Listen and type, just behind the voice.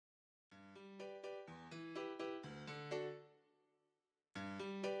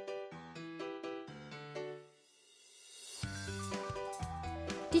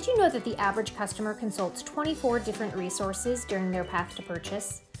Did you know that the average customer consults 24 different resources during their path to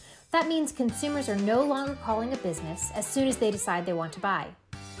purchase? That means consumers are no longer calling a business as soon as they decide they want to buy.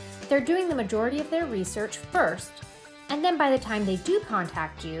 They're doing the majority of their research first, and then by the time they do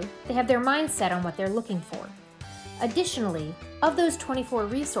contact you, they have their mind set on what they're looking for. Additionally, of those 24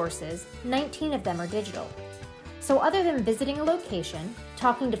 resources, 19 of them are digital. So other than visiting a location,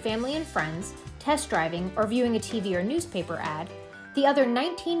 talking to family and friends, test driving, or viewing a TV or newspaper ad, the other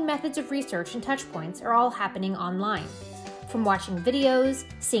 19 methods of research and touchpoints are all happening online. From watching videos,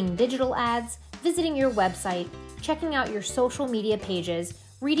 seeing digital ads, visiting your website, checking out your social media pages,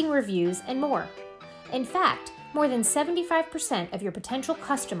 reading reviews, and more. In fact, more than 75% of your potential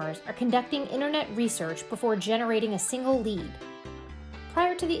customers are conducting internet research before generating a single lead.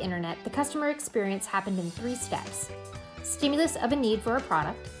 Prior to the internet, the customer experience happened in 3 steps. Stimulus of a need for a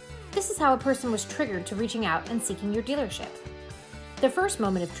product. This is how a person was triggered to reaching out and seeking your dealership. The first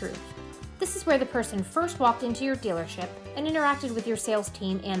moment of truth. This is where the person first walked into your dealership and interacted with your sales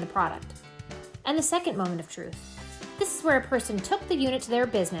team and the product. And the second moment of truth. This is where a person took the unit to their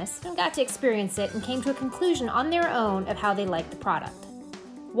business and got to experience it and came to a conclusion on their own of how they liked the product.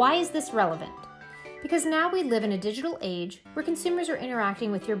 Why is this relevant? Because now we live in a digital age where consumers are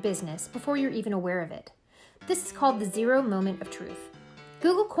interacting with your business before you're even aware of it. This is called the zero moment of truth.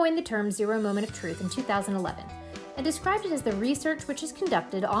 Google coined the term zero moment of truth in 2011 and described it as the research which is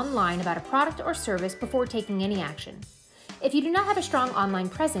conducted online about a product or service before taking any action. If you do not have a strong online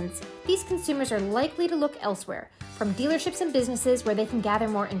presence, these consumers are likely to look elsewhere, from dealerships and businesses where they can gather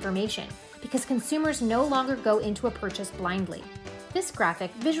more information, because consumers no longer go into a purchase blindly. This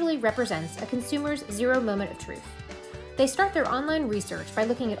graphic visually represents a consumer's zero moment of truth. They start their online research by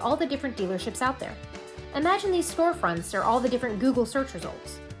looking at all the different dealerships out there. Imagine these storefronts are all the different Google search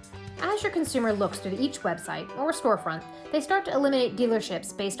results. As your consumer looks through each website or storefront, they start to eliminate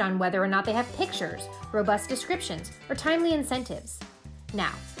dealerships based on whether or not they have pictures, robust descriptions, or timely incentives.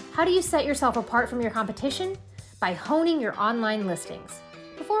 Now, how do you set yourself apart from your competition? By honing your online listings.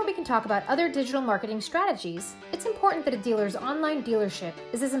 Before we can talk about other digital marketing strategies, it's important that a dealer's online dealership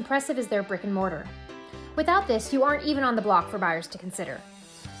is as impressive as their brick and mortar. Without this, you aren't even on the block for buyers to consider.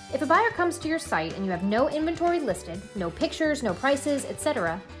 If a buyer comes to your site and you have no inventory listed, no pictures, no prices,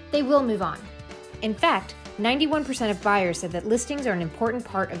 etc., they will move on. In fact, 91% of buyers said that listings are an important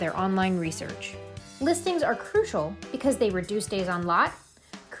part of their online research. Listings are crucial because they reduce days on lot,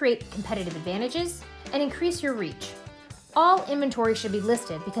 create competitive advantages, and increase your reach. All inventory should be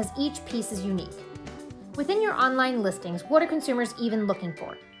listed because each piece is unique. Within your online listings, what are consumers even looking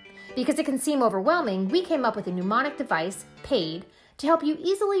for? Because it can seem overwhelming, we came up with a mnemonic device, PAID, to help you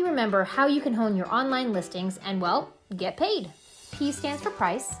easily remember how you can hone your online listings and, well, get paid. P stands for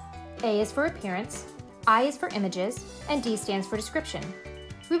price, A is for appearance, I is for images, and D stands for description.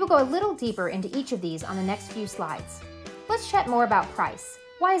 We will go a little deeper into each of these on the next few slides. Let's chat more about price.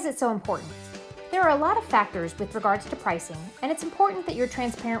 Why is it so important? There are a lot of factors with regards to pricing, and it's important that you're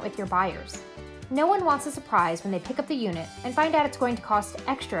transparent with your buyers. No one wants a surprise when they pick up the unit and find out it's going to cost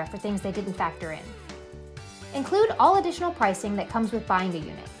extra for things they didn't factor in. Include all additional pricing that comes with buying a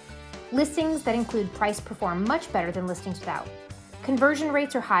unit. Listings that include price perform much better than listings without. Conversion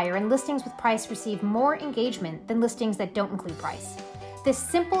rates are higher, and listings with price receive more engagement than listings that don't include price. This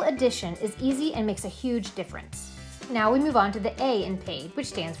simple addition is easy and makes a huge difference. Now we move on to the A in PAID, which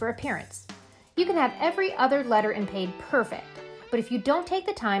stands for appearance. You can have every other letter in PAID perfect, but if you don't take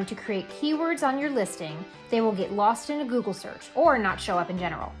the time to create keywords on your listing, they will get lost in a Google search or not show up in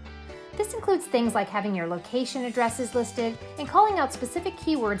general. This includes things like having your location addresses listed and calling out specific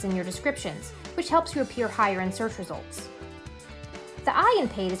keywords in your descriptions, which helps you appear higher in search results. The I in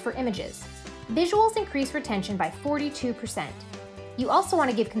PAID is for images. Visuals increase retention by 42%. You also want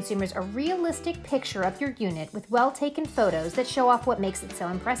to give consumers a realistic picture of your unit with well-taken photos that show off what makes it so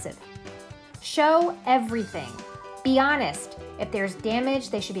impressive. Show everything. Be honest. If there's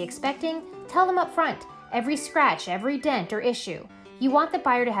damage they should be expecting, tell them up front. Every scratch, every dent or issue. You want the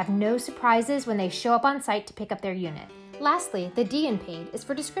buyer to have no surprises when they show up on site to pick up their unit. Lastly, the D in PAID is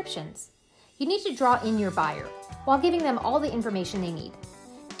for descriptions. You need to draw in your buyer while giving them all the information they need.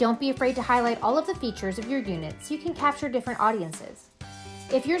 Don't be afraid to highlight all of the features of your unit so you can capture different audiences.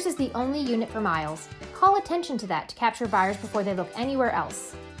 If yours is the only unit for miles, call attention to that to capture buyers before they look anywhere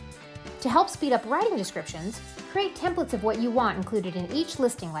else. To help speed up writing descriptions, create templates of what you want included in each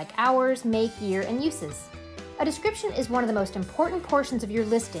listing, like hours, make, year, and uses. A description is one of the most important portions of your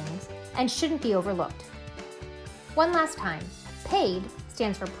listings and shouldn't be overlooked. One last time, PAID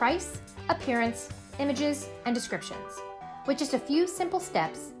stands for price, appearance, images, and descriptions. With just a few simple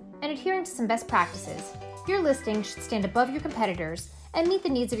steps and adhering to some best practices, your listing should stand above your competitors and meet the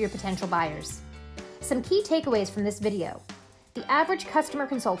needs of your potential buyers. Some key takeaways from this video. The average customer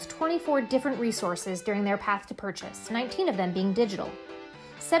consults 24 different resources during their path to purchase, 19 of them being digital.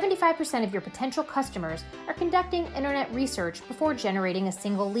 75% of your potential customers are conducting internet research before generating a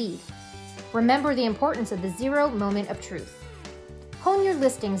single lead. Remember the importance of the 0 moment of truth. Hone your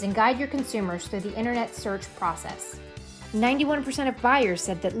listings and guide your consumers through the internet search process. 91% of buyers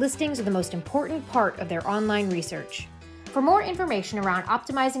said that listings are the most important part of their online research. For more information around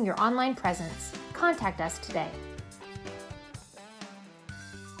optimizing your online presence, contact us today.